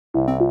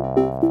Hello,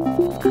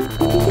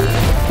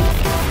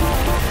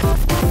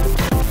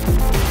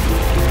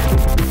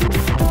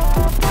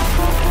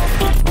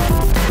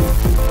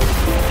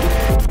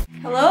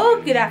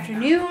 good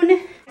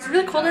afternoon. It's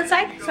really cold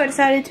outside, so I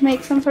decided to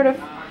make some sort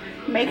of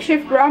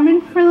makeshift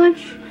ramen for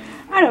lunch.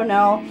 I don't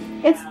know.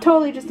 It's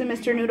totally just a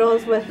Mr.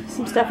 Noodles with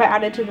some stuff I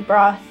added to the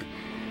broth.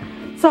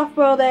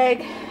 Soft-boiled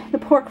egg, the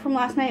pork from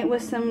last night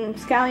with some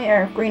scallion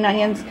or green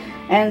onions,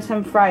 and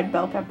some fried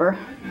bell pepper.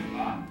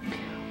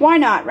 Why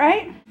not,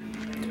 right?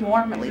 It's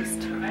warm at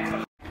least.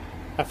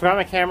 I forgot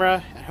my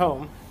camera at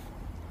home.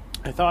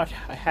 I thought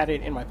I had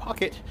it in my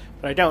pocket,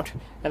 but I don't,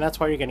 and that's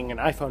why you're getting an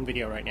iPhone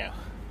video right now.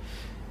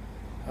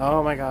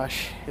 Oh my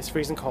gosh, it's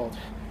freezing cold.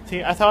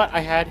 See, I thought I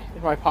had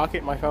in my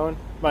pocket my phone,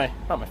 not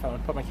my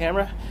phone, but my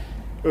camera.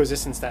 It was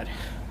this instead.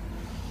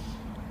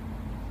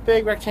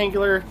 Big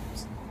rectangular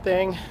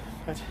thing,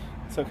 but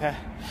it's okay.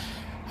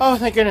 Oh,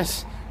 thank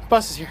goodness, the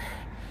bus is here.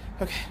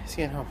 Okay,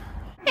 see you at home.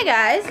 Hey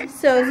guys,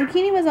 so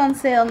zucchini was on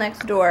sale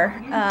next door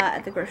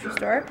at the grocery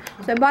store,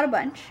 so I bought a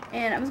bunch,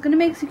 and I was going to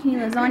make zucchini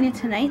lasagna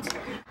tonight.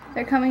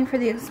 They're coming for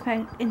the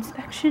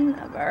inspection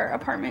of our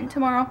apartment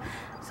tomorrow,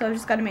 so I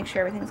just got to make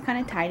sure everything's kind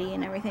of tidy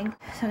and everything.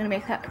 So I'm going to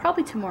make that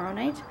probably tomorrow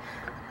night.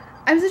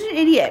 I'm such an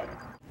idiot.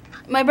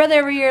 My brother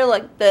every year,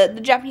 like the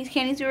Japanese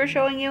candies we were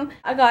showing you,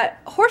 I got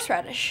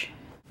horseradish,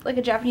 like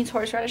a Japanese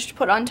horseradish to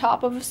put on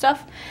top of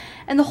stuff.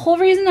 And the whole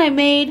reason I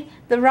made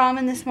the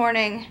ramen this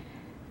morning,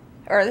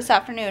 or this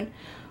afternoon,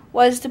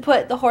 was to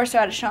put the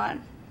horseradish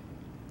on.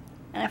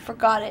 And I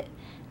forgot it,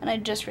 and I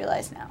just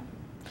realized now.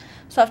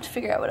 So I have to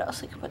figure out what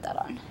else I can put that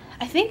on.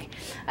 I think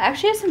I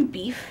actually have some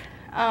beef,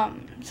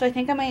 so I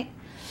think I might,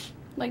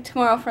 like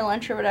tomorrow for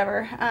lunch or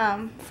whatever,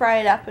 fry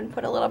it up and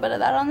put a little bit of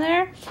that on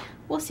there.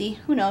 We'll see,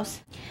 who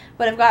knows.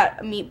 But I've got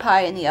a meat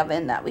pie in the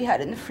oven that we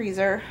had in the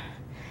freezer,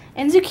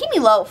 and zucchini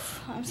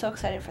loaf. I'm so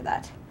excited for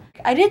that.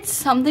 I did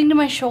something to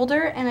my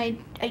shoulder, and I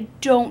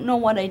don't know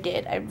what I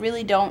did. I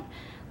really don't.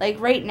 Like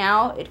right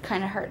now, it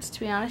kind of hurts, to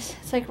be honest.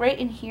 It's like right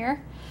in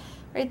here,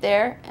 right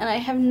there, and I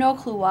have no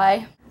clue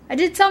why. I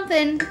did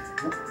something,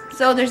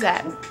 so there's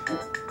that.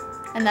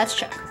 And that's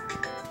Chuck.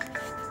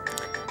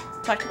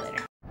 Talk to you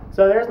later.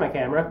 So there's my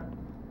camera,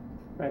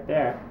 right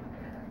there.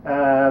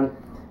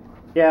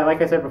 Yeah,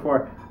 like I said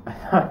before,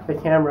 I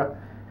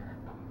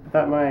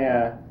thought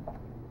my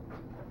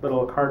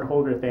little card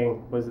holder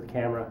thing was the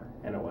camera,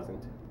 and it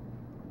wasn't.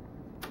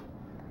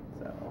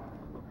 So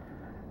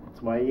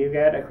that's why you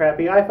get a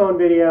crappy iPhone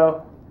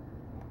video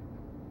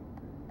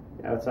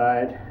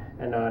outside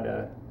and not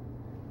a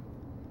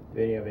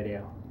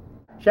video.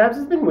 Shabs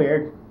has been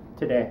weird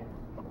today.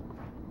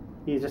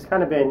 He's just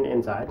kind of been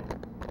inside.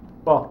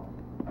 Well,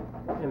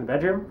 in the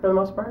bedroom for the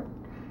most part.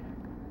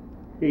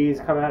 He's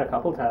come out a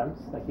couple times.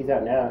 Like he's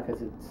out now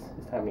because it's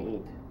his time to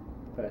eat.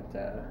 But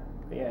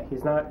yeah,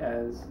 he's not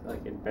as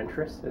like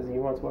adventurous as he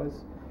once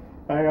was.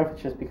 I don't know if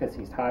it's just because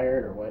he's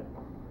tired or what.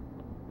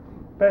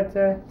 But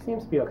he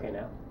seems to be okay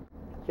now.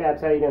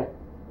 Shabs, how you doing?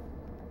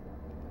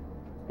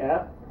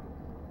 Yeah?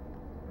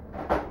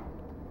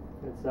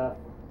 Good stuff.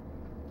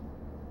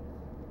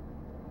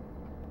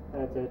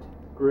 That's it.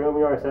 Groom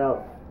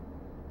yourself.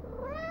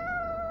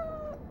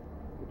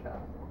 Good job.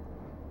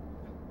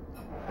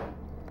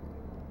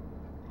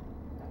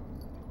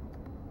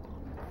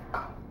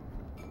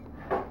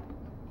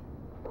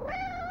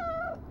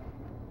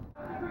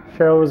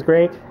 Cheryl was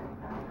great.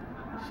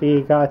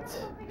 She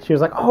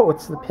was like, oh,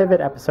 it's the pivot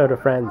episode of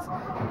Friends.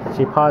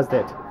 She paused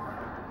it.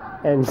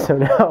 And so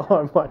now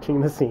I'm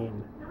watching the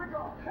scene. I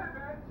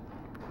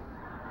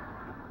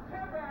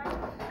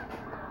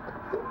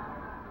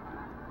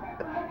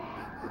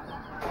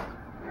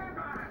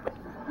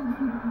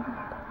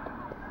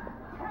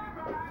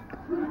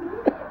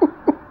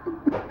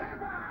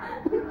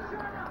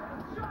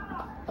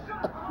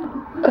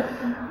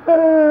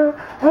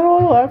don't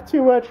want to laugh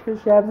too much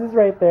because Shabs is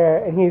right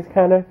there and he's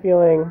kind of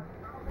feeling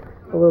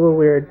a little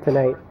weird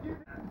tonight.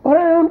 What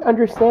I don't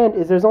understand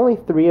is there's only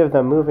 3 of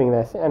them moving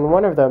this, and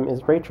one of them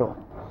is Rachel.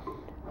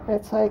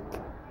 It's like,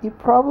 you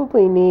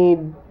probably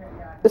need,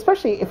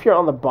 especially if you're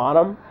on the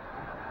bottom,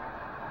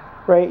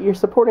 right? You're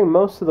supporting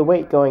most of the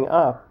weight going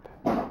up.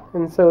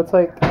 And so it's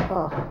like,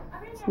 oh,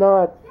 it's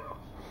not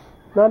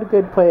a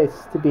good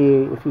place to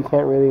be if you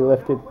can't really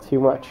lift it too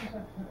much.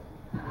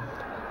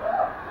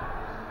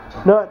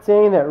 Not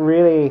saying that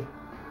really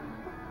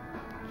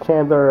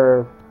Chandler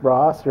or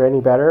Ross are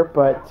any better,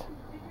 but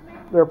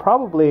they're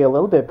probably a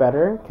little bit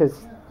better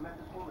because,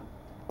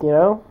 you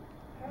know,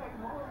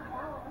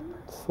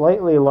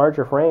 slightly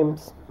larger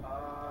frames.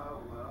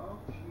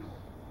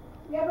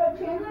 Yeah, but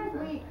Chandler's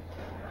weak.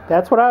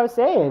 That's what I was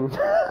saying.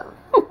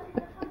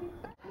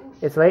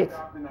 It's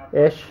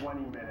late-ish.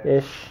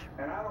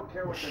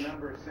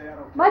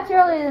 Much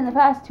earlier than the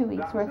past 2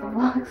 weeks worth of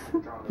vlogs.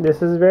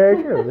 This is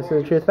very true. This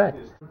is a truth fact.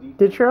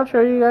 Did Cheryl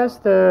show you guys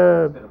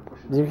the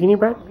zucchini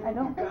bread? I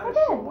don't think I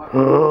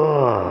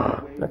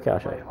did. Okay, I'll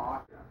show you.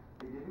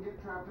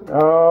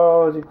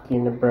 Oh,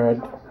 zucchini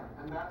bread.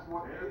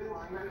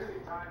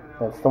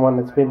 That's the one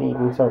that's been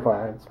eaten so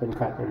far. It's been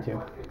cut into.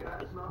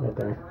 Right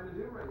there.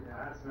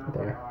 Right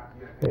there.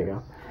 There you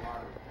go.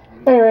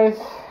 Anyways,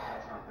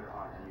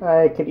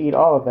 I could eat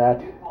all of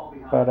that,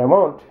 but I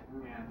won't.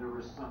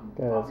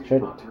 Because I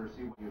shouldn't.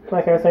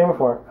 Like I was saying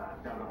before,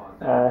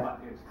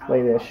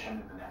 late dish.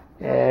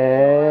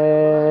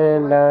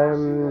 And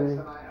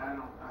I'm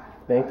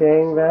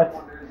thinking that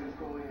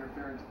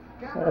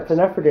that's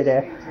enough for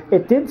today.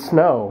 It did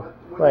snow.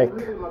 Like,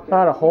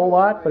 not a whole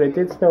lot, but it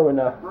did snow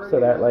enough so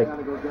that, like,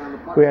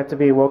 we had to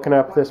be woken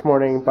up this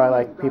morning by,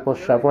 like, people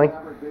shoveling.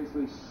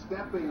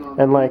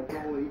 And, like,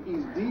 I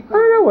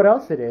don't know what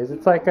else it is.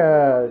 It's like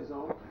a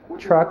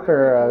truck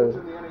or a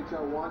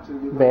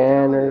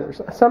van or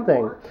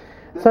something.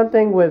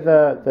 Something with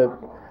the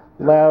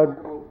loud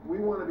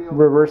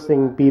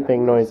reversing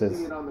beeping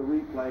noises.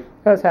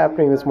 That's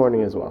happening this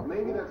morning as well.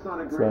 It's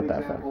not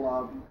that fun.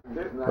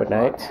 Good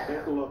night.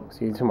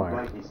 See you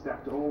tomorrow. Night.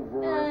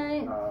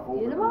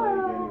 See you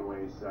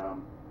tomorrow.